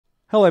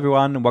Hello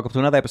everyone, and welcome to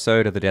another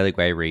episode of the Daily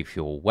Gwei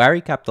Refuel, where we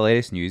recap the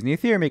latest news in the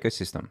Ethereum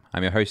ecosystem.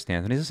 I'm your host,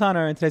 Anthony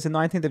Sassano, and today's the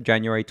 19th of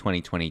January,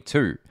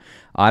 2022.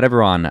 Alright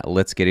everyone,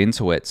 let's get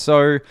into it.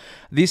 So,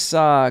 this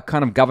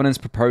kind of governance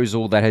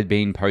proposal that had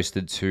been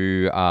posted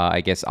to,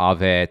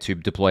 Aave to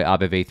deploy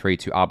Aave V3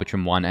 to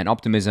Arbitrum 1 and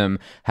Optimism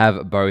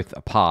have both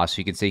passed. So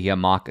you can see here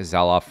Mark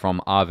Zella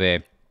from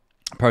Aave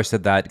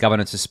posted that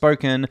governance has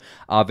spoken,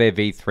 Aave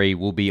V3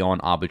 will be on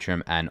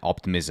Arbitrum and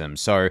Optimism.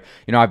 So,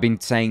 I've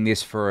been saying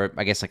this for,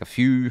 a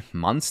few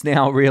months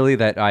now, really,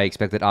 that I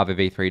expected Aave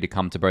V3 to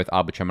come to both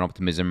Arbitrum and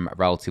Optimism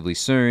relatively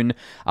soon.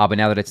 But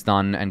now that it's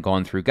done and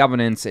gone through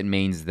governance, it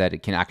means that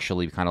it can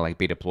actually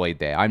be deployed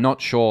there. I'm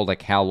not sure,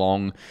 how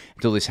long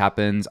until this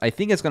happens. I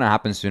think it's going to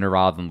happen sooner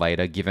rather than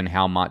later, given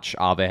how much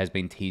Aave has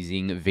been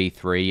teasing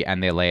V3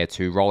 and their Layer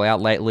 2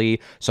 rollout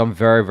lately. So I'm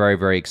very, very,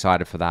 very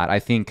excited for that. I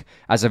think,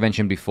 as I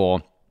mentioned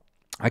before,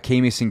 a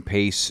key missing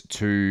piece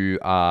to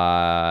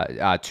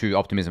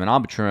Optimism and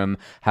Arbitrum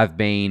have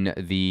been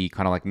the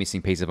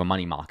missing piece of a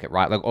money market,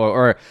 right?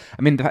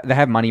 They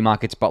have money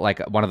markets, but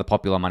one of the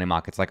popular money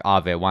markets, like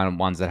Aave,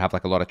 ones that have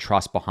a lot of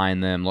trust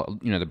behind them,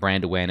 the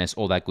brand awareness,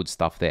 all that good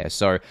stuff there.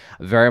 So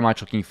very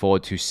much looking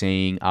forward to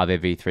seeing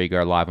Aave V3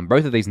 go live on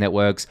both of these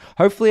networks,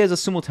 hopefully as a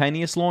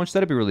simultaneous launch.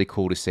 That'd be really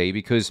cool to see,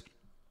 because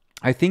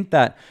I think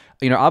that,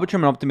 Arbitrum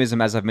and Optimism,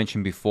 as I've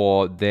mentioned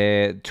before,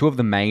 they're two of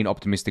the main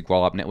optimistic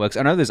rollup networks.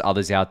 I know there's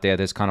others out there.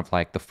 There's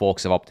the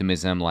forks of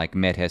Optimism, like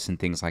Metis and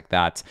things like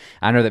that.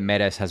 I know that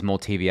Metis has more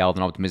TVL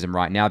than Optimism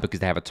right now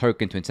because they have a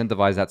token to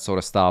incentivize that sort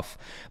of stuff.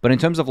 But in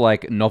terms of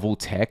novel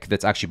tech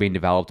that's actually being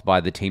developed by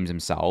the teams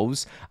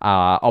themselves,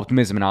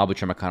 Optimism and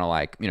Arbitrum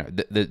are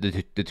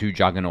the two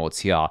juggernauts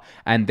here.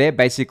 And they're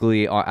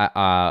basically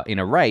in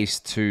a race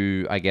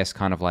to,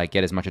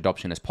 get as much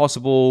adoption as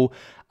possible.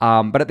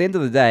 But at the end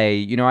of the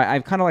day,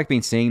 I've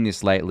been seeing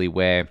this lately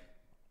where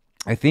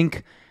I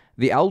think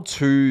the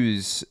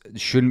L2s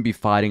shouldn't be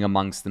fighting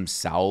amongst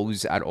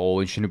themselves at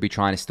all and shouldn't be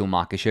trying to steal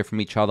market share from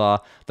each other.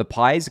 The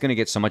pie is going to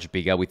get so much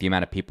bigger with the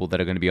amount of people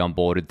that are going to be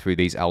onboarded through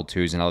these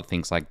L2s and other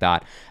things like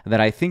that, that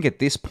I think at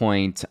this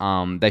point,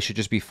 they should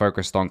just be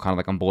focused on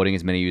onboarding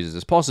as many users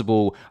as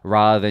possible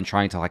rather than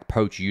trying to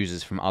poach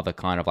users from other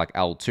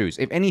L2s.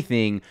 If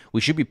anything,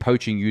 we should be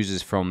poaching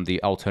users from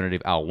the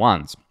alternative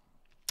L1s.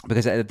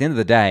 Because at the end of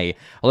the day,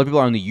 a lot of people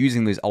are only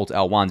using these alt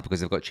L1s because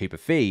they've got cheaper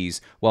fees.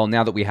 Well,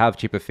 now that we have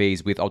cheaper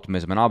fees with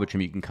Optimism and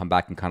Arbitrum, you can come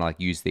back and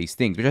use these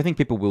things, which I think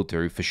people will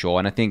do for sure.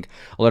 And I think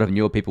a lot of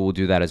newer people will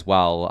do that as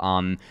well.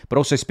 But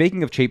also,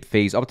 speaking of cheap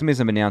fees,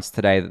 Optimism announced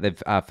today that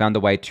they've found a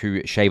way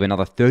to shave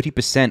another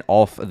 30%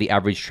 off the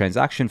average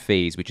transaction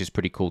fees, which is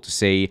pretty cool to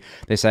see.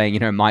 They're saying,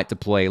 might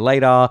deploy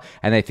later,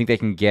 and they think they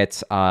can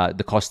get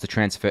the cost to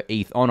transfer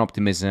ETH on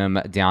Optimism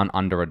down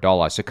under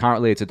 $1. So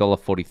currently it's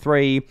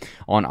 $1.43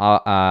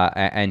 on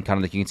and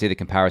you can see the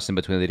comparison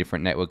between the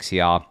different networks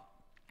here,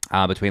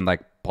 between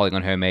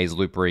Polygon Hermes,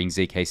 Loopring,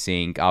 ZK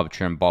Sync,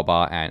 Arbitrum,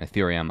 Boba, and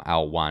Ethereum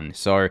L1.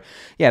 So,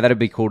 yeah, that'd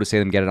be cool to see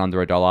them get it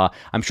under $1.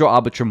 I'm sure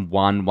Arbitrum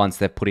 1, once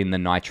they've put in the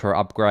Nitro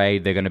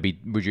upgrade, they're going to be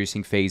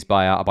reducing fees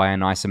by a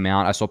nice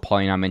amount. I saw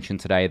Polygon mention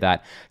today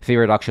that fee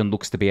reduction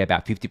looks to be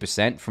about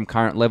 50% from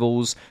current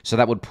levels. So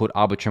that would put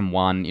Arbitrum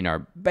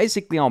 1,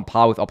 basically on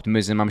par with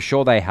Optimism. I'm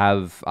sure they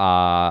have,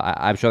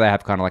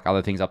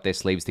 other things up their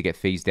sleeves to get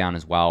fees down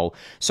as well.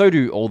 So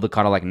do all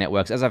the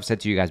networks. As I've said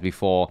to you guys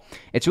before,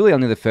 it's really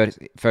only the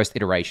first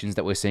iteration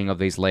that we're seeing of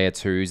these Layer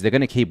 2s. They're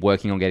going to keep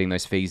working on getting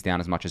those fees down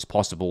as much as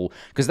possible,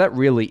 because that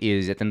really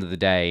is, at the end of the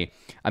day,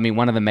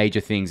 one of the major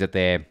things that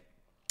they're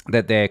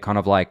that's one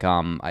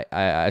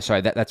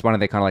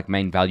of their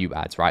main value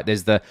adds, right?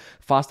 There's the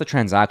faster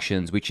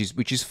transactions, which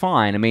is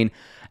fine.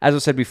 As I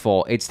said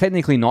before, it's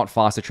technically not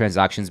faster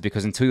transactions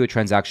because until your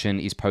transaction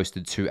is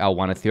posted to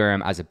L1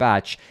 Ethereum as a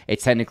batch,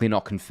 it's technically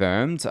not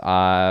confirmed,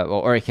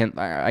 or it can,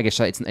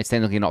 it's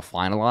technically not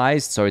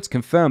finalized. So it's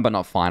confirmed but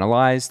not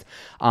finalized.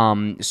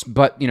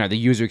 But the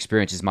user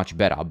experience is much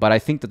better. But I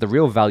think that the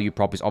real value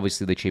prop is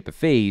obviously the cheaper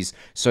fees.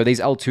 So these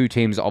L2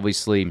 teams are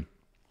obviously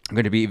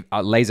going to be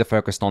laser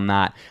focused on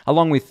that,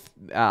 along with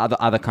other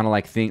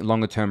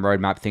longer term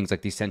roadmap things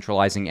like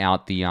decentralizing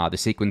out the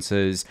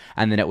sequences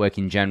and the network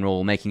in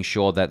general, making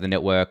sure that the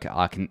network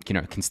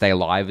can stay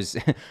alive as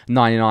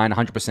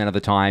 100% of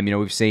the time.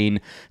 We've seen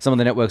some of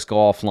the networks go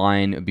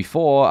offline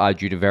before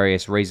due to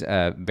various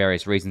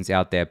reasons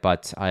out there,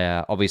 but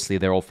obviously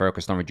they're all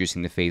focused on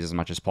reducing the fees as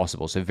much as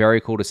possible. So very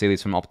cool to see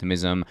this from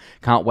Optimism.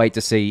 Can't wait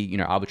to see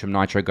Arbitrum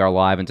Nitro go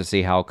live and to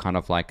see how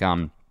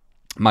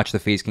much the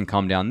fees can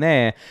come down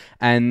there.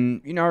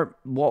 And,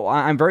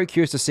 I'm very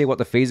curious to see what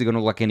the fees are going to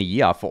look like in a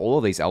year for all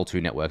of these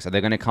L2 networks. Are they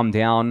going to come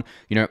down,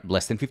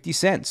 less than 50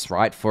 cents,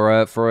 right?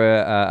 For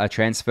a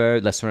transfer,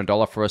 less than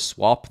 $1 for a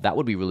swap? That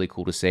would be really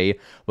cool to see.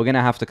 We're going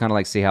to have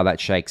to see how that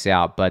shakes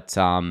out. But,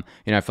 for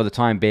the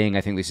time being,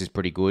 I think this is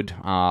pretty good.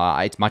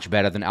 It's much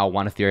better than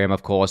L1 Ethereum,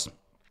 of course.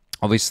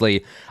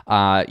 Obviously,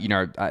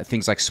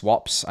 things like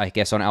swaps, I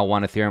guess on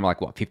L1 Ethereum,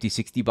 like what, $50,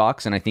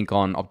 $60? And I think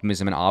on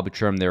Optimism and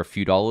Arbitrum, they're a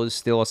few dollars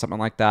still or something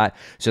like that.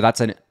 So that's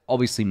an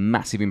obviously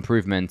massive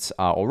improvements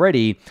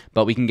already,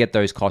 but we can get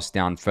those costs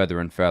down further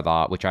and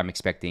further, which I'm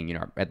expecting, you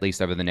know, at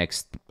least over the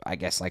next, I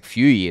guess, like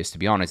few years, to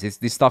be honest.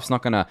 This stuff's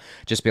not going to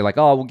just be like,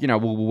 oh, you know,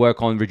 we'll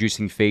work on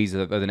reducing fees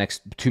over the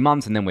next 2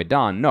 months and then we're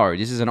done. No,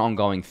 this is an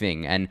ongoing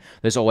thing. And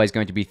there's always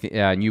going to be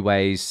new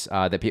ways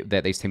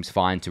that these teams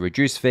find to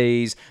reduce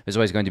fees. There's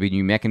always going to be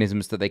new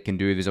mechanisms that they can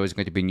do. There's always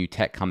going to be new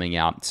tech coming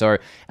out. So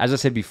as I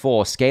said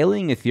before,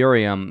 scaling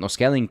Ethereum or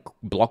scaling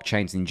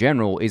blockchains in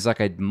general is like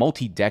a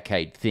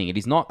multi-decade thing. It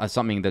is not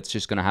something that's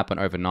just going to happen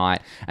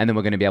overnight and then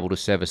we're going to be able to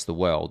service the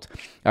world.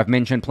 I've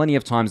mentioned plenty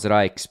of times that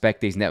I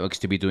expect these networks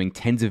to be doing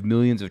tens of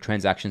millions of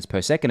transactions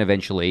per second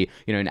eventually,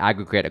 you know, in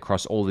aggregate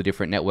across all the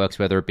different networks,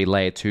 whether it be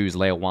layer 2s,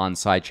 layer 1,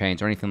 side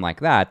chains, or anything like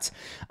that.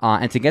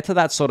 And to get to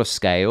that sort of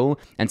scale,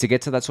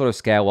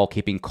 while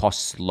keeping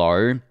costs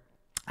low,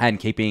 and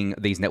keeping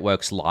these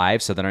networks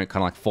live so they don't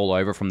kind of like fall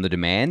over from the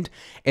demand,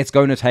 it's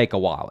going to take a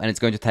while. And it's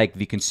going to take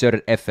the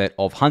concerted effort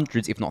of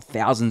hundreds, if not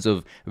thousands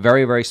of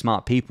very, very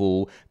smart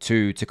people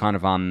to kind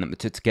of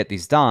to get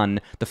this done.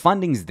 The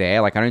funding's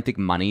there. Like, I don't think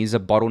money is a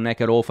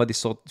bottleneck at all for this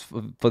sort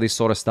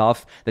of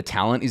stuff. The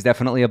talent is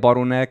definitely a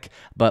bottleneck,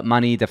 but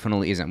money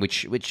definitely isn't,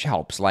 which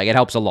helps. Like, it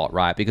helps a lot,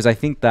 right? Because I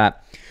think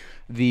that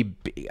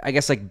I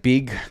guess like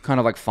big kind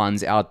of like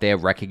funds out there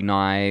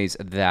recognize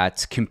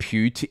that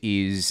compute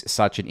is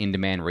such an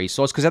in-demand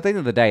resource, because at the end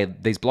of the day,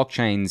 these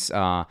blockchains,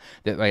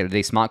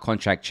 these smart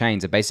contract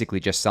chains are basically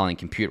just selling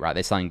compute, right?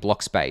 They're selling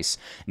block space.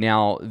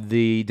 Now,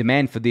 the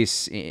demand for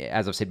this,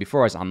 as I've said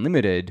before, is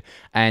unlimited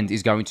and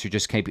is going to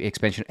just keep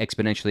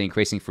exponentially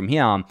increasing from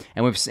here.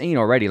 And we've seen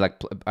already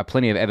like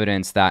plenty of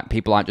evidence that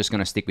people aren't just going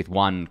to stick with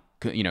one,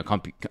 you know,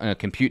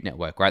 compute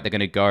network, right? They're going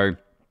to go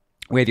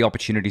where the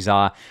opportunities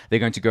are. They're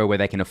going to go where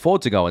they can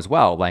afford to go as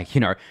well. Like,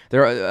 you know,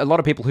 there are a lot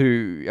of people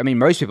who, I mean,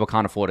 most people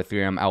can't afford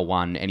Ethereum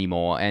L1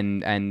 anymore.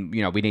 And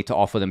you know, we need to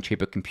offer them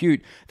cheaper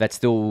compute that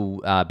still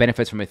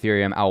benefits from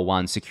Ethereum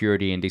L1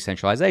 security and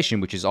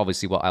decentralization, which is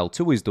obviously what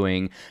L2 is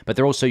doing. But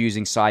they're also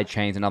using side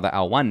chains and other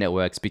L1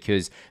 networks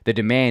because the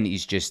demand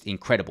is just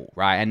incredible,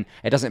 right? And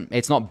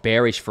it's not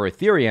bearish for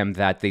Ethereum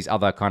that these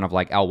other kind of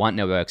like L1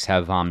 networks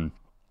have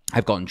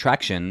gotten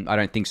traction. I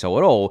don't think so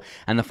at all.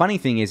 And the funny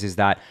thing is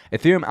that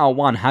Ethereum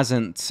L1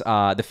 hasn't,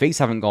 the fees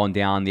haven't gone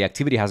down, the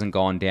activity hasn't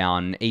gone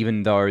down,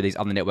 even though these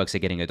other networks are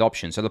getting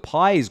adoption. So the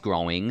pie is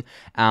growing,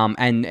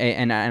 and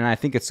I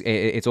think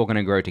it's all going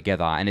to grow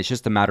together. And it's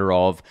just a matter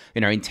of,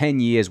 you know, in 10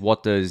 years,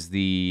 what does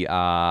the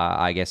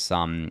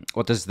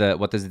what does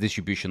the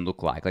distribution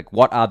look like? Like,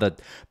 what are the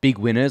big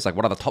winners? Like,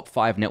 what are the top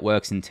 5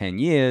 networks in 10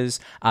 years?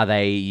 Are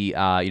they, you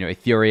know,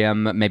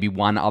 Ethereum, maybe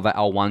one other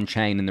L1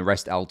 chain, and the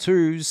rest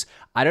L2s?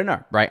 I don't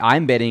know, right?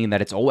 I'm betting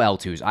that it's all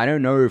L2s. I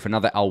don't know if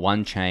another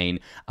L1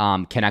 chain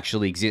can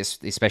actually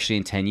exist, especially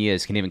in 10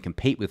 years, can even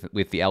compete with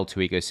the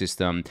L2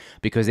 ecosystem,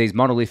 because these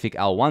monolithic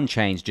L1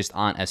 chains just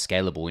aren't as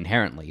scalable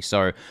inherently. So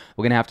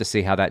we're going to have to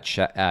see how that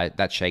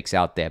shakes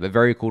out there. But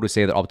very cool to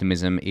see that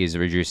Optimism is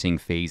reducing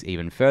fees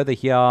even further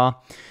here.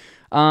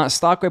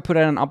 StarkNet put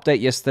out an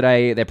update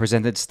yesterday. They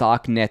presented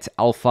StarkNet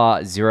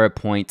Alpha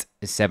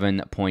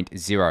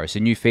 0.7.0. So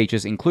new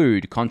features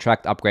include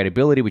contract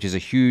upgradability, which is a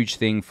huge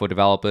thing for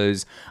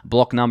developers,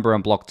 block number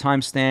and block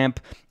timestamp,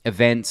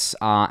 events,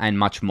 and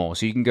much more.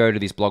 So you can go to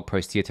this blog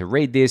post here to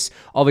read this.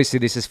 Obviously,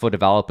 this is for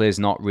developers,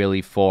 not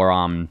really for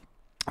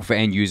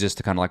end users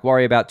to kind of like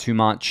worry about too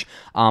much.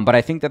 But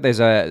I think that there's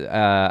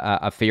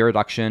a fee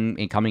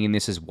reduction coming in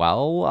this as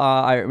well.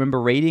 I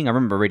remember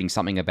reading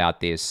something about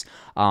this,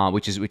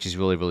 which is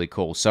really, really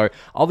cool. So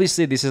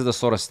obviously this is the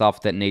sort of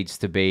stuff that needs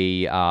to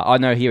be, oh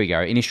no, here we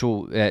go.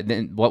 Initial,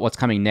 what's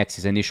coming next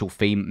is initial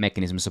fee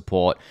mechanism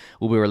support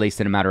will be released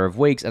in a matter of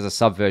weeks as a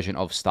subversion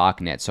of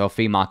StarkNet. So a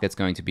fee market's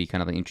going to be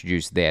kind of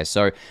introduced there.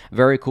 So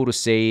very cool to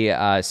see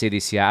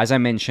this here. As I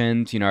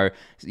mentioned, you know,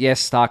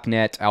 yes,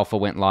 StarkNet Alpha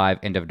went live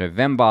end of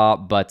November,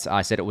 but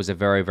I said it was a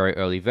very, very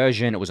early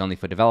version. It was only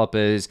for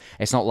developers.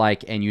 It's not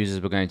like end users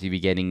were going to be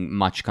getting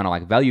much kind of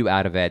like value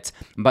out of it,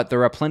 but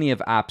there are plenty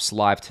of apps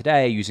live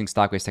today using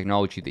StarkNet's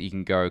technology that you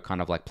can go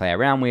kind of like play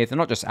around with, and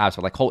not just apps,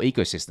 but like whole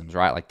ecosystems,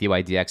 right? Like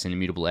DYDX and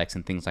Immutable X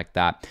and things like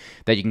that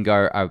you can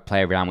go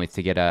play around with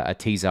to get a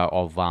teaser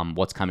of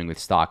what's coming with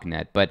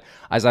StarkNet. But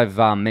as I've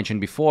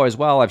mentioned before as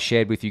well, I've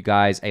shared with you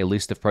guys a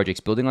list of projects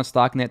building on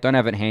StarkNet. Don't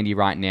have it handy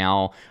right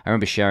now. I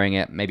remember sharing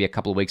it maybe a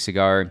couple of weeks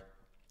ago.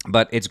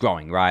 But it's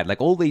growing, right?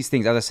 Like all these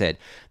things, as I said,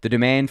 the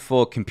demand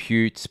for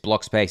compute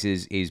block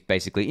spaces is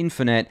basically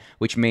infinite,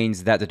 which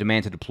means that the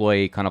demand to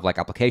deploy kind of like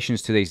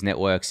applications to these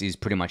networks is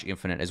pretty much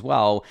infinite as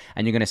well.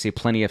 And you're going to see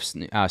plenty of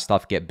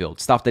stuff get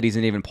built, stuff that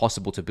isn't even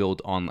possible to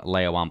build on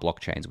layer 1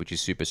 blockchains, which is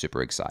super,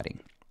 super exciting.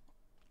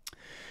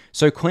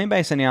 So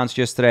Coinbase announced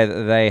yesterday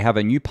that they have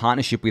a new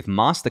partnership with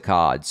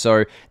Mastercard.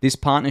 So this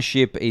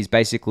partnership is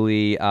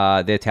basically,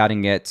 they're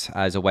touting it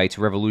as a way to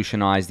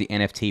revolutionize the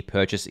NFT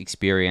purchase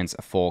experience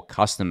for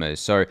customers.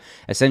 So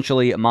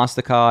essentially,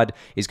 Mastercard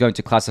is going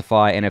to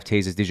classify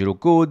NFTs as digital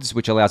goods,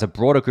 which allows a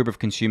broader group of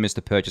consumers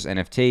to purchase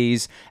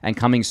NFTs. And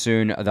coming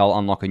soon, they'll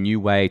unlock a new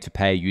way to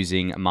pay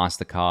using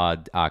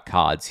Mastercard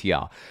cards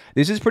here.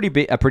 This is a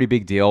pretty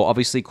big deal.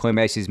 Obviously,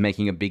 Coinbase is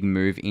making a big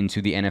move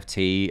into the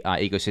NFT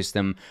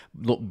ecosystem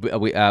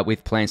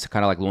with plans to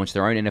kind of like launch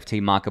their own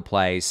NFT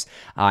marketplace.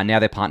 Now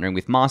they're partnering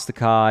with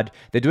Mastercard.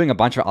 They're doing a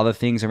bunch of other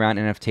things around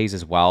NFTs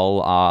as well.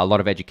 A lot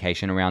of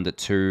education around it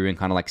too, and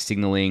kind of like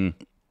signaling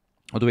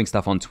or doing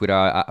stuff on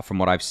Twitter from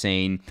what I've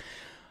seen.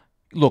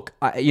 Look,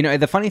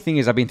 the funny thing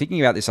is I've been thinking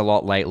about this a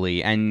lot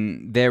lately,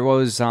 and there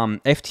was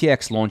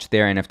FTX launched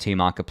their NFT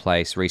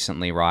marketplace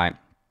recently, right?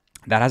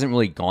 That hasn't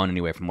really gone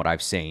anywhere from what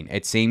I've seen.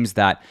 It seems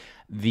that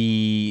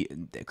the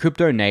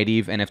crypto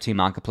native NFT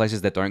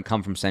marketplaces that don't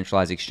come from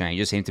centralized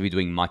exchanges seem to be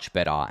doing much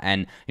better.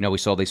 And, we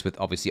saw this with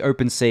obviously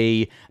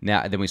OpenSea.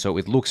 Now, then we saw it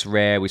with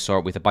LooksRare. We saw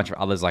it with a bunch of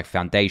others like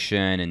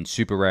Foundation and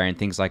SuperRare and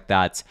things like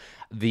that.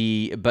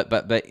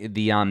 But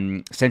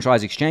the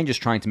centralized exchanges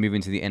trying to move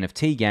into the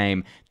NFT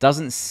game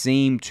doesn't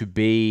seem to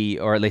be,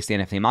 or at least the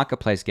NFT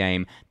marketplace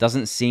game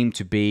doesn't seem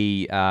to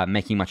be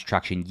making much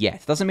traction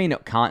yet. Doesn't mean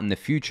it can't in the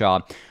future,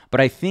 but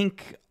I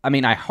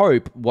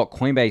hope what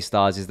Coinbase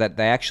does is that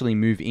they actually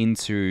move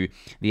into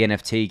the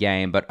NFT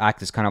game, but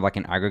act as kind of like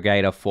an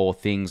aggregator for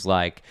things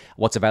like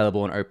what's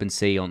available on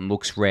OpenSea, on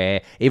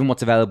LooksRare, even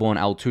what's available on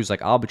L2s like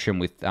Arbitrum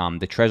with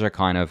the treasure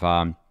kind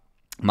of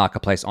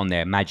marketplace on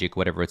there, Magic,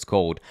 whatever it's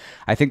called.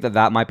 I think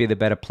that might be the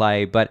better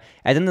play, but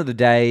at the end of the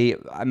day,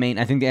 I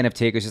think the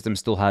NFT ecosystem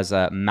still has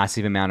a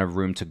massive amount of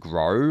room to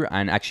grow.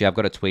 And actually, I've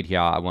got a tweet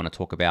here I want to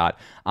talk about,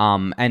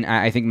 and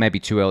I think maybe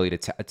too early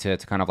to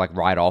kind of like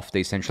write off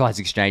these centralized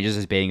exchanges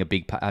as being a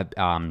big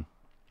kind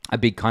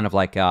of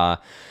like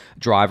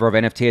driver of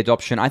NFT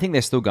adoption. I think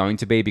they're still going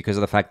to be because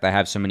of the fact they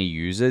have so many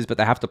users, but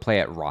they have to play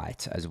it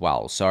right as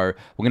well. So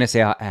we're going to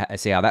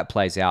see how that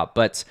plays out.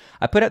 But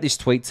I put out this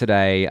tweet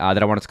today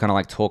that I wanted to kind of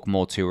like talk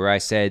more to, where I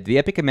said the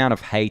epic amount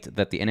of hate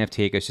that the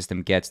NFT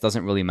ecosystem gets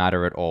doesn't really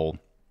matter at all.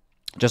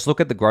 Just look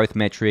at the growth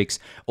metrics.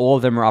 All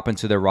of them are up and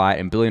to the right,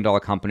 and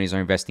billion-dollar companies are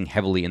investing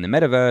heavily in the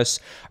metaverse.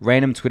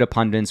 Random Twitter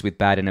pundits with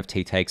bad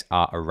NFT takes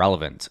are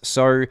irrelevant.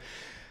 So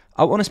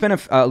I want to spend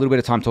a little bit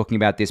of time talking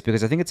about this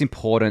because I think it's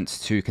important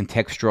to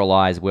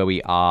contextualize where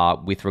we are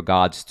with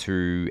regards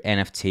to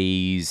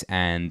NFTs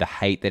and the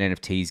hate that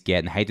NFTs get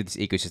and the hate that this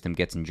ecosystem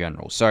gets in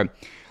general. So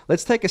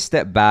let's take a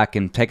step back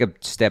and take a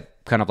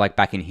step kind of like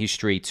back in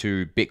history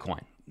to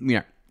Bitcoin.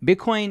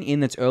 Bitcoin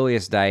in its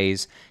earliest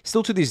days,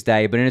 still to this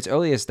day, but in its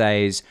earliest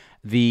days,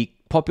 the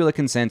popular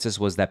consensus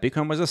was that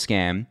Bitcoin was a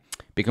scam,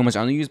 Bitcoin was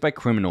only used by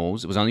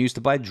criminals, it was only used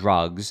to buy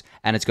drugs,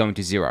 and it's going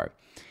to zero.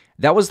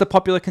 That was the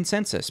popular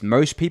consensus.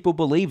 Most people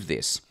believe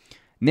this.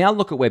 Now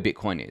look at where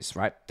Bitcoin is,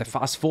 right? The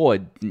fast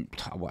forward,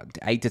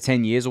 8 to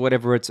 10 years or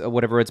whatever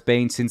it's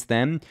been since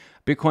then,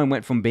 Bitcoin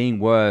went from being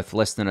worth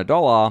less than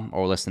 $1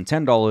 or less than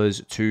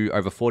 $10 to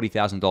over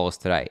 $40,000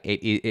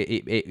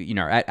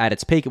 today. At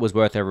its peak, it was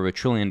worth over $1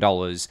 trillion.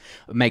 It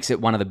makes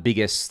it one of the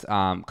biggest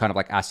kind of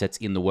like assets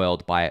in the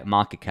world by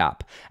market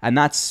cap. And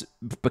that's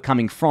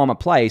becoming from a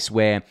place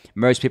where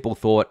most people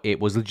thought it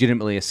was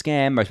legitimately a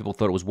scam, most people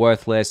thought it was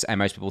worthless, and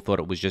most people thought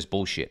it was just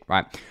bullshit,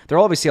 right? There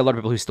are obviously a lot of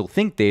people who still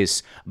think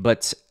this,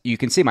 but you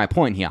can see my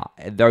point here.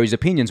 Those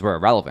opinions were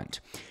irrelevant.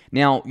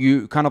 Now,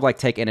 you kind of like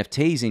take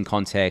NFTs in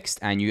context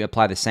and you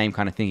apply the same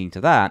kind of thinking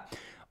to that.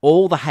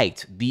 All the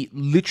hate, the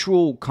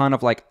literal kind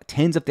of like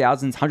tens of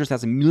thousands, hundreds of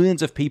thousands,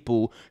 millions of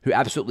people who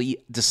absolutely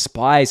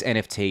despise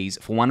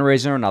NFTs for one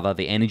reason or another,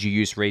 the energy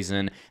use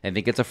reason, they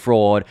think it's a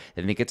fraud,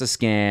 they think it's a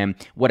scam,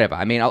 whatever.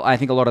 I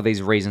think a lot of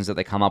these reasons that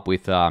they come up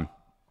with are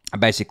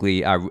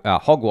basically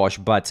hogwash,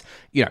 but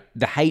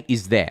the hate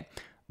is there.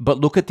 But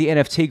look at the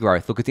NFT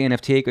growth. Look at the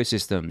NFT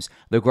ecosystems.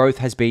 The growth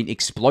has been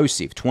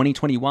explosive.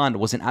 2021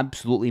 was an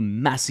absolutely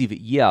massive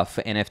year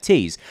for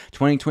NFTs.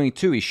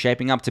 2022 is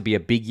shaping up to be a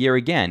big year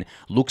again.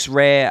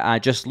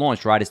 LooksRare just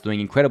launched, right? It's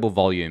doing incredible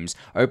volumes.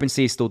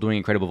 OpenSea is still doing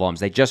incredible volumes.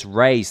 They just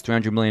raised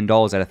 $300 million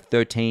at a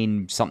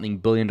 13-something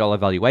billion dollar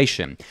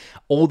valuation.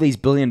 All these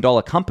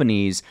billion-dollar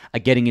companies are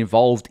getting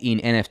involved in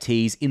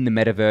NFTs in the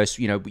metaverse.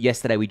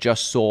 Yesterday we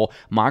just saw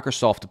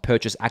Microsoft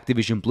purchase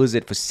Activision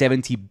Blizzard for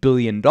 $70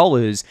 billion,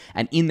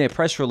 and in their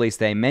press release,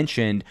 they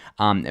mentioned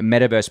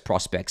metaverse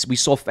prospects. We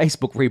saw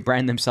Facebook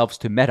rebrand themselves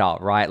to Meta,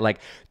 right? Like,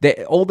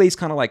 all these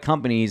kind of like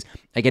companies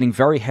are getting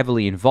very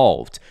heavily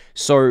involved.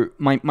 So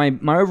my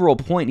overall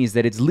point is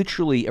that it's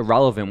literally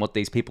irrelevant what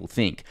these people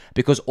think,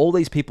 because all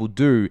these people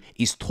do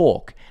is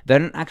talk. They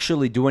don't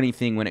actually do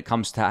anything when it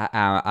comes to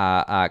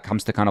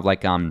kind of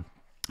like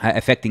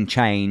affecting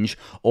change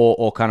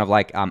or kind of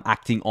like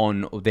acting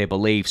on their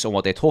beliefs or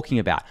what they're talking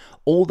about.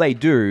 All they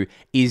do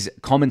is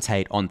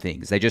commentate on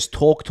things. They just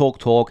talk.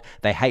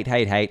 They hate,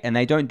 and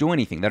they don't do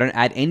anything. They don't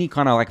add any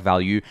kind of like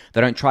value.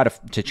 They don't try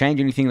to change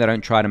anything. They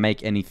don't try to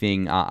make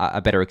anything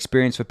a better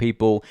experience for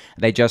people.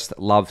 They just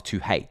love to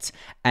hate.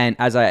 And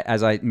as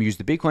I used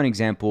the Bitcoin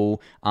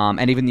example,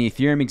 and even the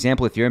Ethereum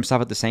example, Ethereum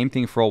suffered the same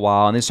thing for a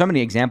while. And there's so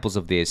many examples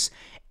of this.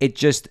 It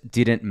just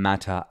didn't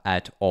matter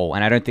at all.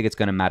 And I don't think it's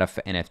going to matter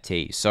for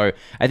NFTs. So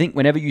I think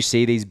whenever you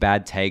see these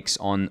bad takes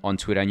on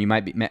Twitter and you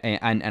might be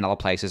and other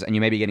places, and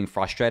you may be getting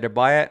frustrated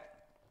by it,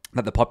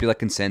 that the popular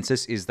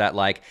consensus is that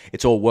like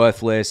it's all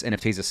worthless,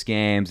 NFTs are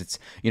scams, it's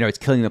it's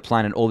killing the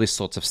planet, all this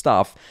sorts of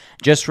stuff.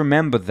 Just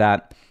remember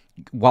that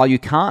while you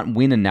can't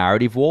win a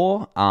narrative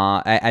war,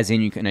 as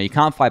in you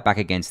can't fight back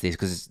against this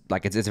because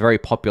it's a very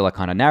popular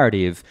kind of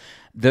narrative.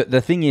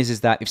 The thing is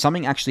that if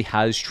something actually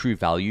has true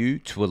value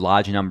to a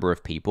large number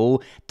of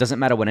people, doesn't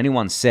matter what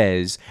anyone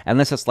says,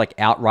 unless it's like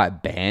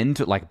outright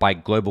banned, like by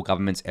global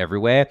governments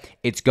everywhere,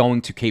 it's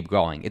going to keep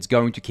growing. It's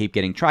going to keep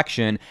getting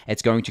traction.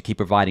 It's going to keep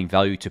providing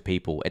value to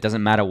people. It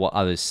doesn't matter what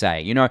others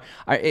say.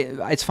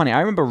 It's funny. I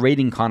remember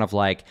reading kind of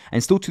like,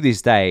 and still to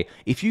this day,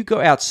 if you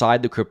go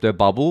outside the crypto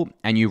bubble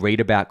and you read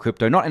about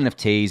crypto, not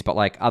NFTs, but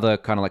like other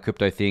kind of like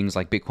crypto things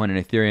like Bitcoin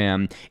and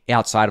Ethereum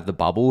outside of the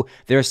bubble,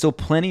 there are still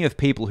plenty of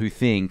people who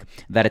think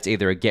that it's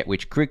either a get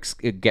rich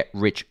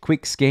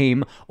quick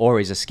scheme,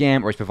 or is a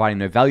scam, or is providing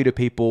no value to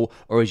people,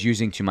 or is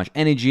using too much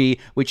energy,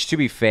 which, to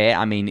be fair,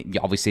 I mean,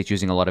 obviously it's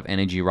using a lot of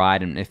energy,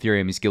 right? And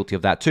Ethereum is guilty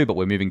of that too, but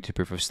we're moving to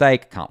proof of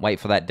stake. Can't wait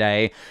for that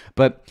day.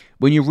 But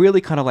when you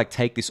really kind of like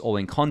take this all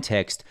in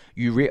context,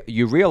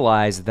 you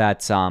realize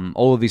that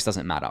all of this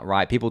doesn't matter,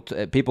 right? People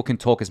can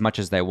talk as much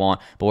as they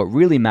want, but what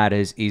really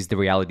matters is the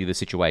reality of the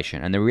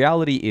situation. And the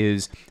reality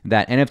is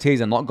that NFTs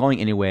are not going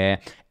anywhere.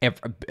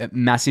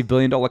 Massive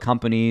billion-dollar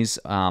companies,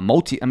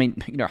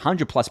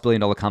 $100+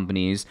 billion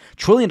companies,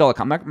 trillion-dollar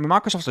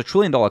Microsoft's a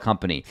trillion-dollar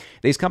company.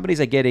 These companies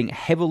are getting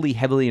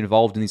heavily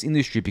involved in this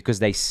industry because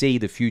they see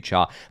the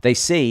future. They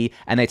see,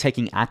 and they're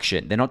taking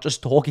action. They're not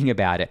just talking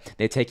about it.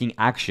 They're taking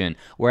action.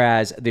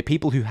 Whereas the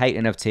people who hate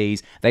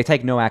NFTs, they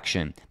take no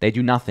action. They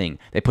do nothing.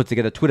 They put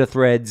together Twitter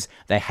threads.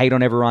 They hate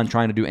on everyone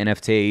trying to do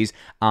NFTs.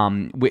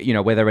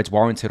 Whether it's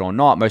warranted or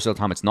not. Most of the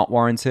time, it's not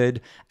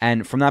warranted.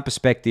 And from that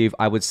perspective,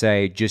 I would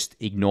say just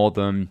ignore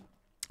them.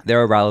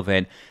 They're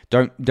irrelevant.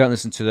 Don't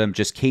listen to them.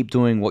 Just keep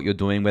doing what you're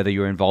doing, whether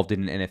you're involved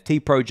in an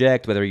NFT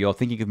project, whether you're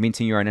thinking of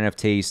minting your own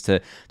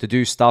NFTs to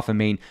do stuff. I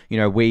mean,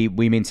 we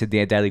minted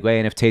the Daily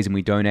Gwei NFTs and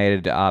we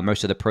donated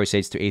most of the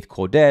proceeds to ETH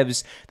Core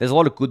devs. There's a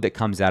lot of good that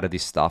comes out of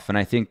this stuff. And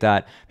I think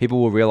that people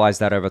will realize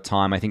that over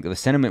time. I think that the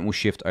sentiment will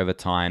shift over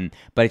time,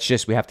 but it's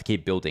just we have to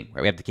keep building,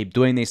 right? We have to keep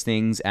doing these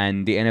things,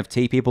 and the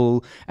NFT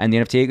people and the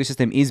NFT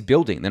ecosystem is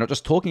building. They're not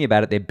just talking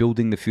about it, they're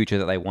building the future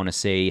that they want to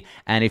see.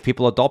 And if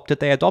people adopt it,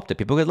 they adopt it.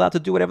 People are allowed to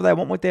do whatever they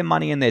want with their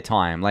money and their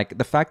time. Like,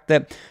 the fact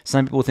that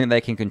some people think they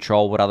can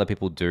control what other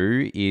people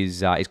do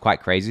is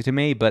quite crazy to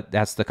me, but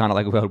that's the kind of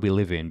like world we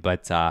live in.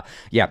 But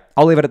yeah,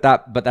 I'll leave it at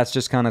that. But that's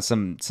just kind of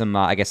some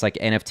I guess like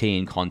NFT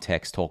in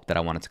context talk that I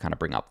wanted to kind of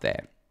bring up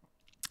there.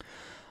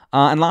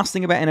 And last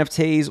thing about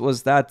NFTs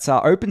was that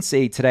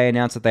OpenSea today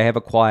announced that they have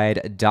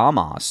acquired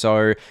Dharma.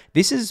 So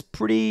this is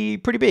pretty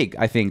big,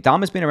 I think.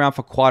 Dharma's been around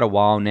for quite a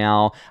while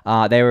now.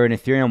 They were an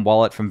Ethereum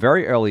wallet from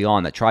very early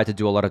on that tried to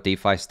do a lot of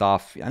DeFi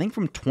stuff. I think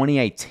from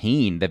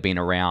 2018 they've been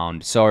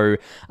around. So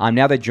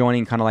now they're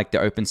joining kind of like the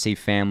OpenSea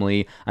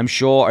family. I'm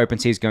sure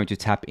OpenSea is going to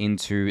tap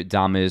into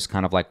Dharma's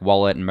kind of like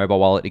wallet and mobile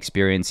wallet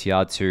experience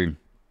here to,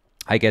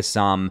 I guess,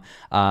 kind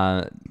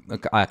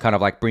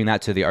of like bring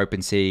that to the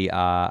OpenSea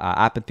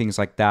app and things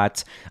like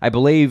that. I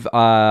believe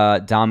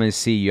Dharma's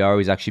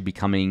CEO is actually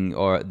becoming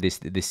the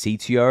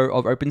CTO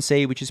of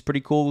OpenSea, which is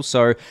pretty cool.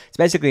 So it's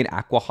basically an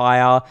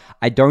acqui-hire.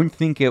 I don't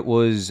think it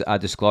was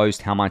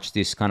disclosed how much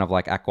this kind of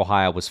like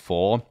acqui-hire was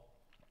for.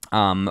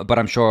 But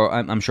I'm sure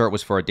it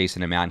was for a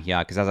decent amount here,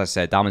 because as I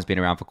said, Dharma's been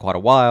around for quite a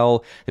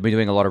while. They've been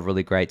doing a lot of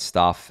really great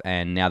stuff,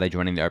 and now they're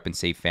joining the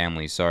OpenSea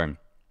family. So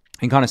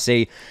you can kind of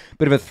see a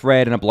bit of a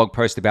thread and a blog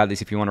post about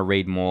this if you want to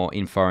read more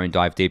info and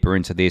dive deeper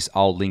into this.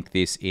 I'll link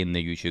this in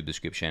the YouTube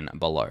description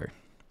below.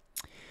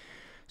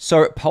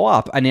 So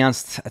POAP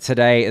announced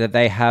today that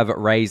they have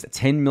raised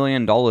 $10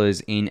 million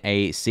in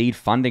a seed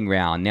funding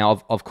round.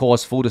 Now, of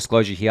course, full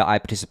disclosure here, I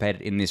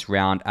participated in this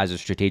round as a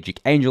strategic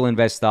angel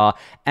investor.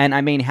 And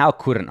I mean, how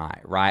couldn't I,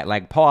 right?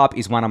 Like, POAP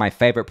is one of my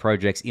favorite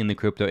projects in the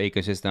crypto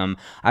ecosystem.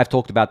 I've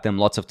talked about them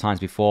lots of times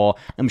before.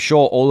 I'm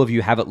sure all of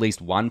you have at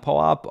least one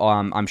POAP.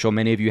 I'm sure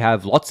many of you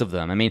have lots of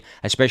them. I mean,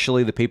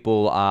 especially the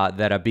people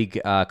that are big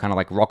kind of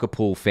like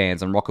RocketPool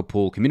fans and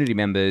RocketPool community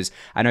members.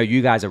 I know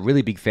you guys are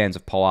really big fans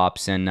of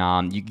POAPs,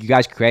 and You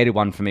guys created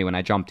one for me when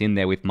I jumped in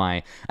there with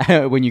my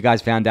when you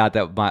guys found out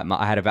that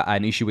I had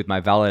an issue with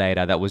my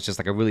validator that was just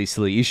like a really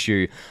silly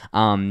issue.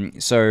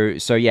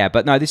 So yeah,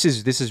 but no, this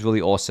is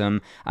really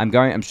awesome. I'm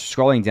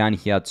scrolling down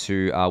here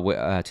to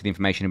the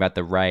information about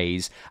the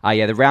raise.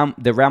 Yeah, the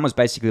round was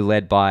basically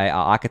led by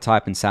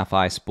Archetype and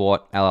Sapphire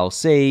Sport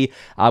LLC,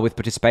 with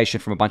participation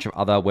from a bunch of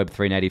other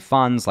Web3 native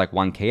funds like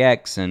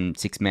 1KX and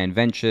Six Man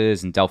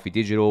Ventures and Delphi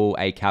Digital,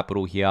 A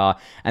Capital here,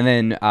 and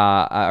then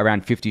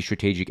around 50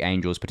 strategic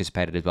angels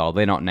participated as well.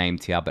 They're not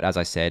named here, but as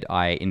I said,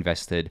 I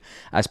invested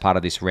as part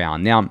of this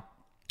round. Now,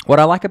 what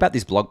I like about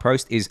this blog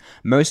post is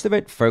most of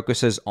it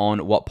focuses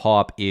on what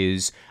POAP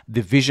is,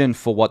 the vision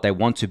for what they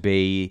want to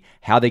be,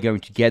 how they're going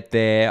to get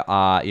there,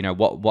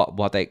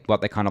 what they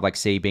kind of like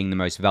see being the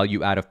most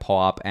value out of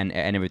POAP and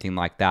everything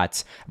like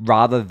that,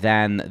 rather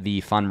than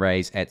the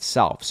fundraise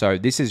itself. So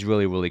this is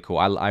really, really cool.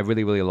 I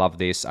really, really love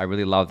this. I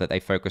really love that they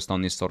focused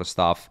on this sort of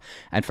stuff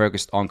and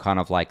focused on kind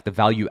of like the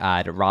value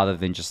add rather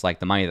than just like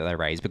the money that they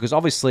raise, because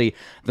obviously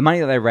the money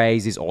that they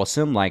raise is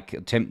awesome. Like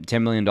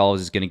 $10 million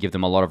is going to give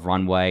them a lot of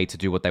runway to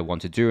do what they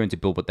want to do and to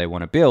build what they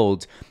want to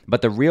build.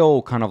 But the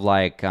real kind of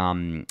like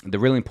the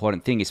really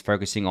important thing is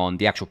focusing on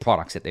the actual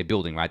products that they're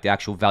building, right? The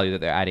actual value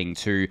that they're adding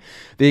to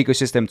the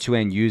ecosystem, to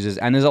end users.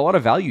 And there's a lot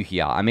of value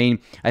here. I mean,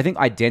 I think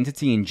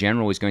identity in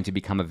general is going to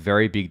become a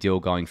very big deal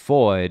going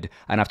forward.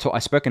 And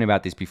I've spoken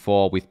about this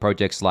before with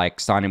projects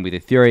like signing with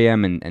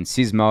Ethereum and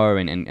Sysmo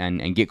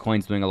and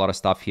Gitcoin's doing a lot of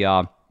stuff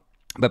here.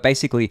 But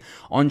basically,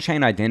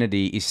 on-chain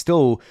identity is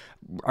still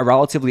a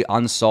relatively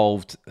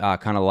unsolved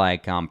kind of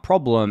like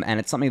problem, and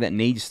it's something that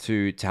needs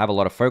to have a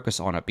lot of focus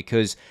on it,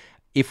 because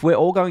if we're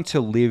all going to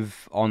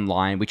live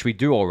online, which we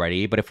do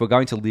already, but if we're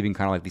going to live in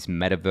kind of like this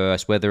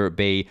metaverse, whether it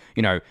be,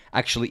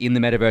 actually in the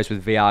metaverse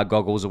with VR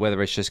goggles, or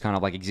whether it's just kind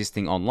of like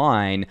existing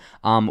online,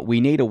 we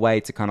need a way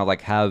to kind of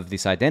like have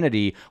this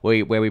identity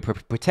where we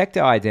protect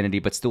our identity,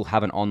 but still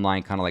have an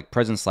online kind of like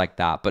presence like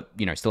that, but,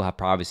 still have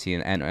privacy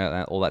and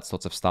all that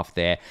sorts of stuff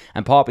there.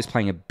 And POAP is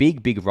playing a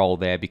big role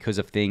there because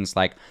of things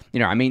like,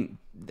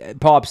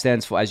 POAP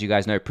stands for, as you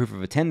guys know, Proof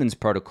of Attendance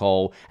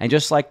Protocol, and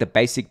just like the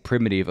basic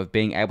primitive of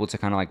being able to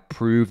kind of like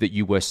prove that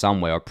you were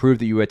somewhere, or prove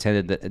that you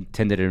attended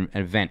an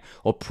event,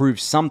 or prove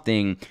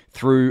something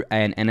through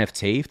an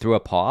NFT, through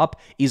a POAP,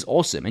 is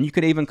awesome. And you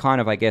could even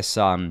kind of, I guess,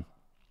 you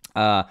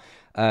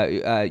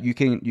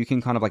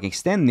can kind of like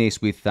extend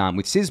this with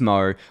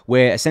Sysmo,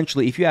 where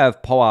essentially if you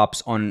have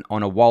POAPs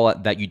on a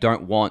wallet that you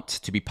don't want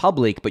to be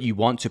public, but you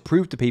want to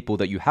prove to people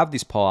that you have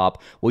this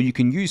POAP, well, you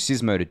can use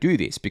Sysmo to do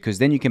this, because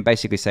then you can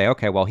basically say,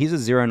 okay, well, here's a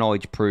zero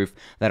knowledge proof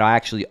that I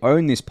actually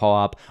own this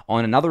POAP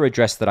on another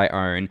address that I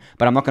own,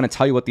 but I'm not going to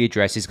tell you what the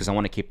address is because I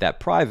want to keep that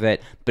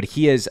private, but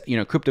here's,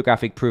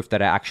 cryptographic proof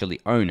that I actually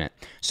own it.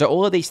 So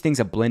all of these things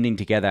are blending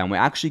together, and we're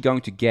actually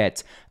going to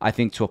get, I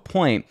think, to a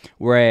point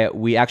where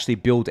we actually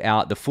build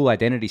out the full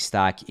identity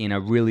stack in a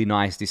really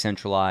nice,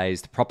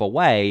 decentralized, proper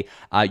way,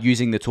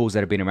 using the tools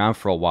that have been around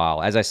for a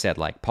while. As I said,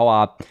 like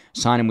POAP,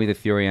 signing with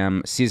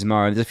Ethereum,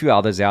 Sysmo, there's a few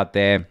others out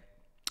there,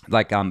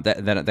 like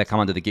that come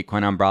under the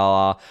Gitcoin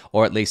umbrella,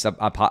 or at least not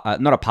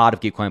a part of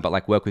Gitcoin, but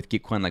like work with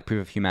Gitcoin, like Proof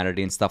of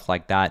Humanity and stuff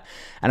like that.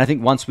 And I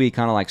think once we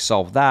kind of like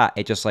solve that,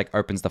 it just like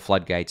opens the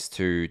floodgates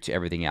to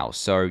everything else.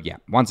 So yeah,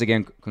 once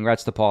again,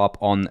 congrats to POAP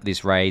on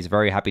this raise.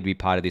 Very happy to be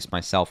part of this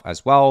myself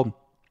as well.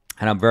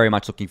 And I'm very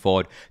much looking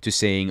forward to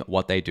seeing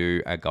what they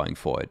do going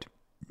forward.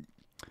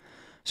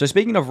 So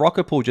speaking of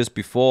RocketPool, just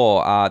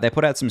before, they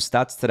put out some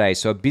stats today.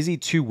 So a busy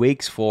 2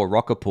 weeks for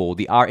RocketPool.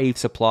 The RETH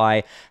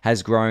supply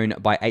has grown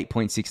by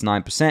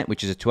 8.69%,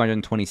 which is a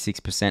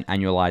 226%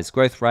 annualized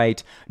growth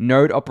rate.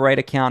 Node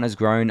operator count has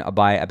grown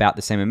by about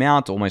the same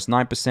amount, almost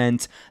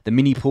 9%. The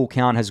mini pool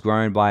count has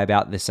grown by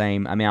about the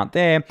same amount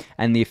there.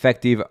 And the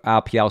effective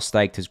RPL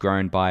staked has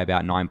grown by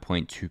about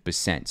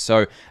 9.2%.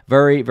 So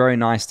very, very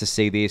nice to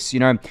see this.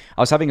 I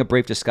was having a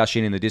brief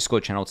discussion in the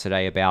Discord channel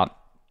today about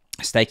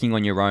staking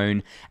on your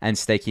own and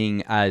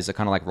staking as a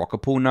kind of like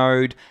RocketPool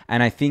node,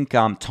 and I think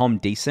Tom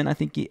Decent, I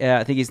think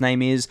his name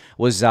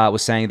was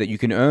saying that you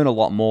can earn a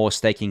lot more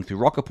staking through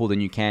RocketPool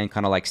than you can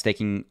kind of like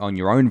staking on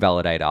your own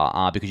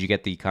validator, because you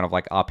get the kind of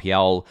like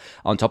RPL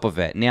on top of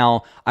it.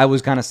 Now, I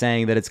was kind of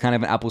saying that it's kind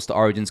of an apples to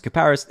origins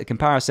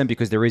comparison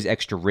because there is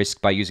extra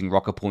risk by using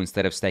RocketPool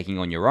instead of staking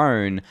on your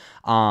own.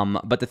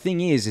 But the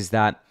thing is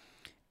that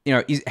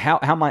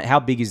how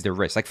big is the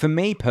risk? Like for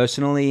me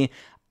personally,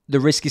 the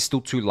risk is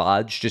still too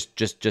large,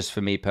 just for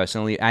me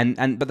personally,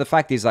 but the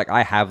fact is, like,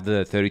 I have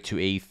the 32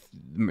 ETH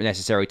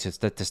necessary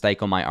to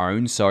stake on my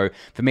own, so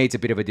for me it's a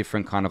bit of a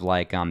different kind of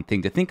like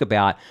thing to think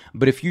about.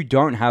 But if you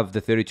don't have the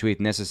 32 ETH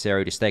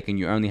necessary to stake and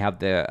you only have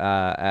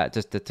the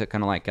just to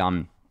kind of like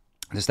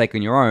to stake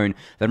on your own,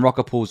 then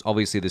RocketPool is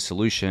obviously the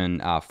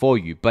solution for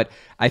you. But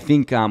I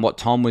think what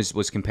Tom was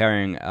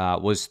comparing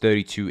was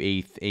 32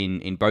 ETH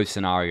in both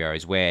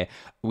scenarios, where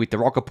with the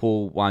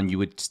RocketPool one, you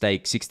would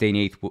stake 16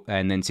 ETH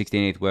and then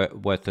 16 ETH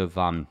worth of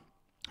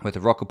with the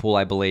RocketPool,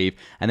 I believe,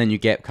 and then you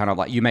get kind of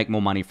like, you make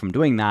more money from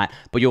doing that,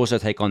 but you also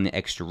take on the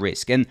extra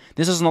risk. And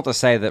this is not to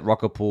say that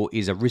RocketPool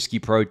is a risky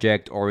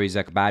project or is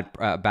like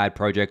a bad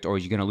project or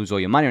you're going to lose all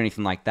your money or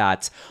anything like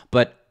that,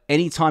 but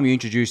anytime you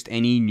introduced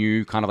any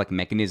new kind of like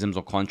mechanisms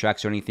or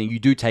contracts or anything, you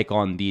do take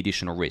on the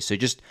additional risk. So you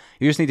just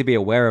need to be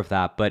aware of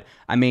that. But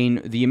I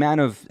mean, the amount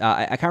of,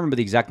 I can't remember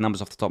the exact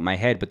numbers off the top of my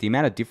head, but the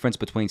amount of difference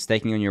between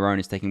staking on your own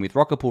and staking with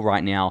RocketPool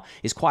right now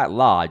is quite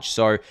large.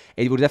 So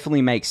it would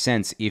definitely make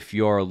sense if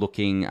you're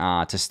looking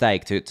to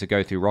stake to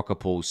go through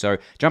RocketPool. So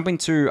jumping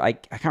to, I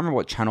can't remember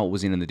what channel it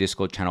was in the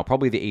Discord channel,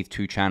 probably the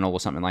ETH2 channel or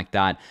something like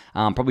that.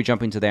 Probably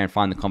jump into there and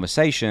find the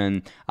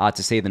conversation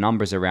to see the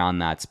numbers around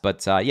that.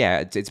 But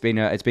yeah, it's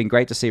been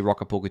great to see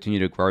RocketPool continue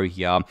to grow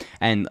here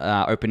and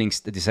opening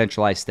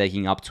decentralized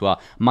staking up to a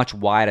much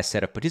wider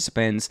set of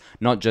participants,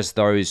 not just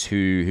those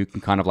who can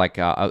kind of like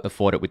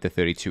afford it with the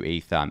 32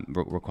 ETH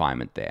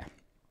requirement there.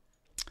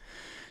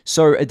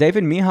 So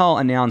David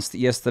Mihal announced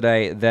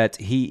yesterday that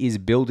he is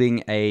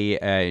building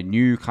a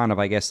new kind of,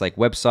 I guess, like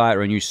website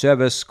or a new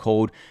service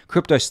called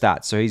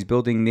CryptoStats. So he's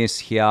building this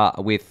here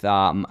with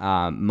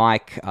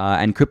Mike,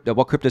 and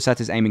what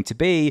CryptoStats is aiming to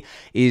be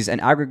is an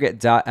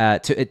aggregate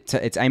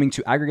it's aiming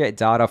to aggregate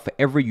data for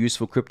every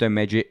useful crypto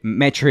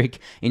metric,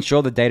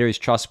 ensure the data is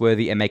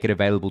trustworthy, and make it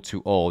available to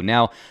all.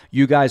 Now,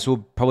 you guys will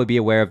probably be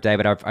aware of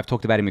David. I've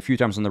talked about him a few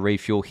times on the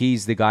Refuel.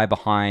 He's the guy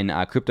behind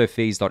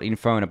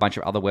cryptofees.info and a bunch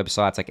of other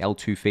websites like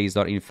L2fees.info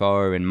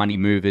and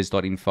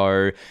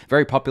moneymovers.info.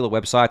 Very popular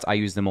websites. I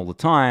use them all the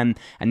time.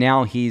 And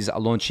now he's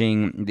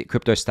launching the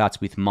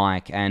CryptoStats with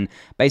Mike. And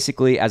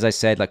basically, as I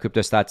said, like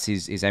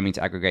CryptoStats is aiming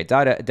to aggregate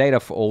data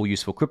for all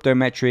useful crypto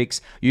metrics.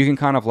 You can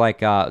kind of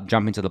like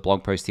jump into the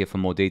blog post here for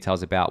more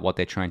details about what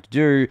they're trying to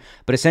do.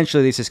 But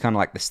essentially, this is kind of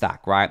like the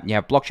stack, right? You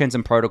have blockchains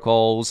and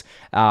protocols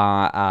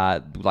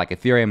like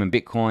Ethereum and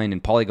Bitcoin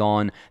and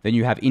Polygon. Then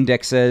you have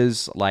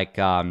indexes like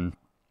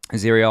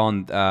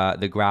Ethereum,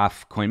 the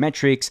graph, coin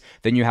metrics.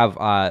 Then you have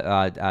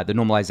the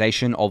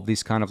normalization of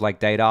this kind of like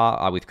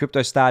data with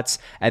CryptoStats,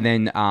 and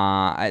then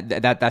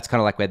that's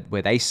kind of like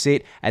where they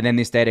sit. And then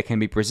this data can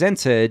be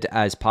presented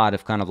as part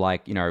of kind of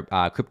like, you know,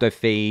 crypto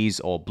fees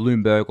or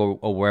Bloomberg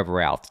or wherever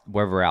else.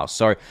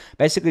 So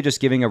basically, just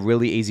giving a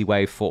really easy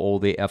way for all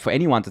the for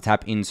anyone to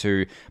tap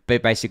into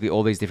basically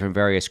all these different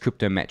various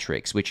crypto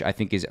metrics, which I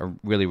think is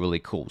really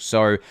cool.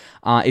 So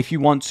if you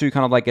want to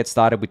kind of like get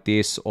started with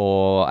this,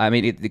 or I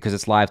mean, because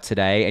it's live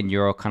today and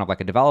you're kind of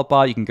like a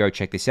developer, you can go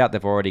check this out.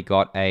 They've already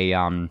got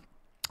an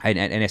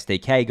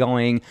SDK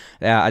going.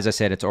 As I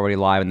said, it's already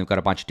live and they've got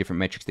a bunch of different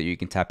metrics that you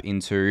can tap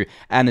into,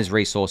 and there's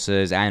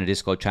resources and a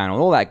Discord channel,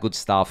 all that good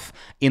stuff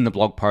in the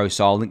blog post.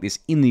 So I'll link this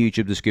in the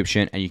YouTube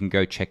description and you can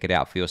go check it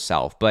out for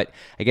yourself. But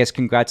I guess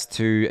congrats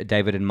to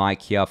David and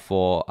Mike here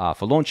for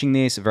launching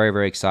this.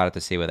 Very excited to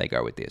see where they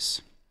go with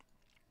this.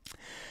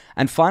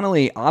 And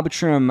finally,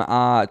 Arbitrum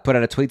put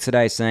out a tweet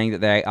today saying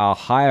that they are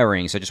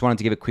hiring. So I just wanted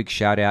to give a quick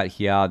shout out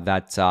here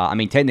that, I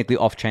mean, technically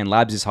Offchain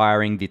Labs is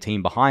hiring, the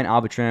team behind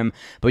Arbitrum,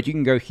 but you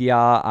can go here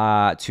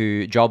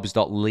to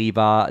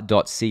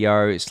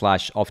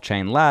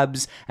jobs.lever.co/Offchain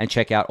Labs and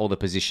check out all the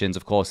positions.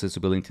 Of course, this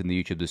will be linked in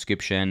the YouTube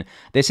description.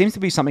 There seems to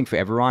be something for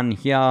everyone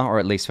here, or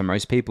at least for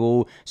most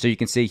people. So you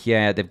can see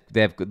here,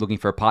 they're looking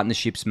for a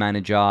partnerships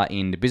manager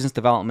in the business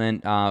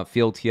development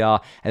field here,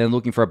 and then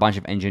looking for a bunch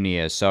of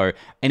engineers. So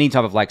any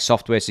type of like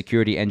software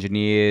security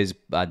engineers,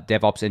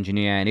 DevOps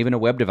engineer, and even a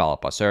web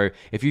developer. So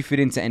if you fit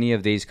into any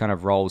of these kind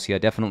of roles here,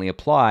 definitely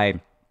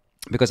apply.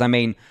 Because, I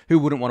mean, who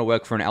wouldn't want to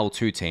work for an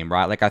L2 team,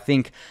 right? Like, I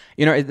think,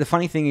 you know, the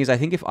funny thing is, I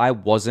think if I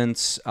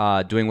wasn't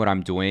doing what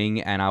I'm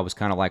doing and I was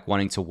kind of like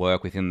wanting to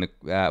work within the,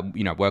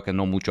 you know, work a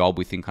normal job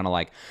within kind of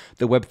like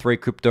the Web3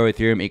 crypto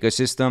Ethereum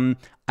ecosystem,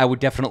 I would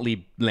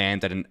definitely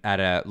land at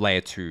a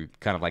layer 2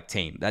 kind of like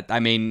team. That, I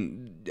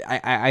mean,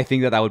 I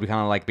think that would be kind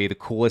of like be the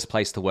coolest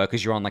place to work,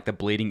 because you're on like the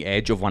bleeding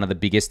edge of one of the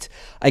biggest,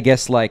 I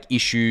guess, like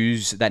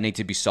issues that need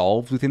to be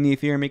solved within the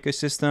Ethereum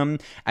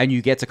ecosystem, and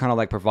you get to kind of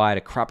like provide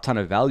a crap ton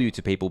of value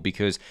to people,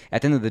 because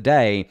at the end of the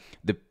day,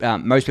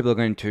 most people are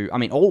going to, I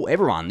mean,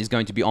 everyone is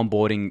going to be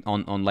onboarding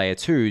on layer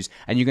 2s,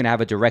 and you're going to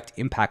have a direct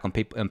impact on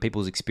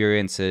people's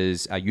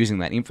experiences using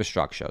that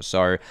infrastructure.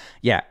 So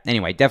yeah,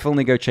 anyway,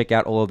 definitely go check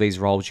out all of these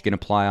roles you can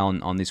apply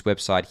on this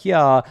website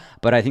here.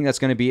 But I think that's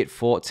going to be it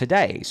for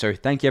today. So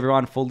thank you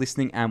everyone for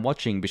listening and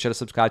watching. Be sure to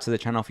subscribe to the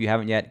channel if you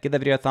haven't yet. Give the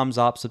video a thumbs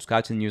up,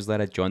 subscribe to the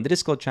newsletter, join the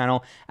Discord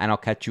channel, and I'll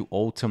catch you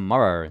all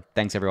tomorrow.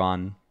 Thanks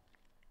everyone.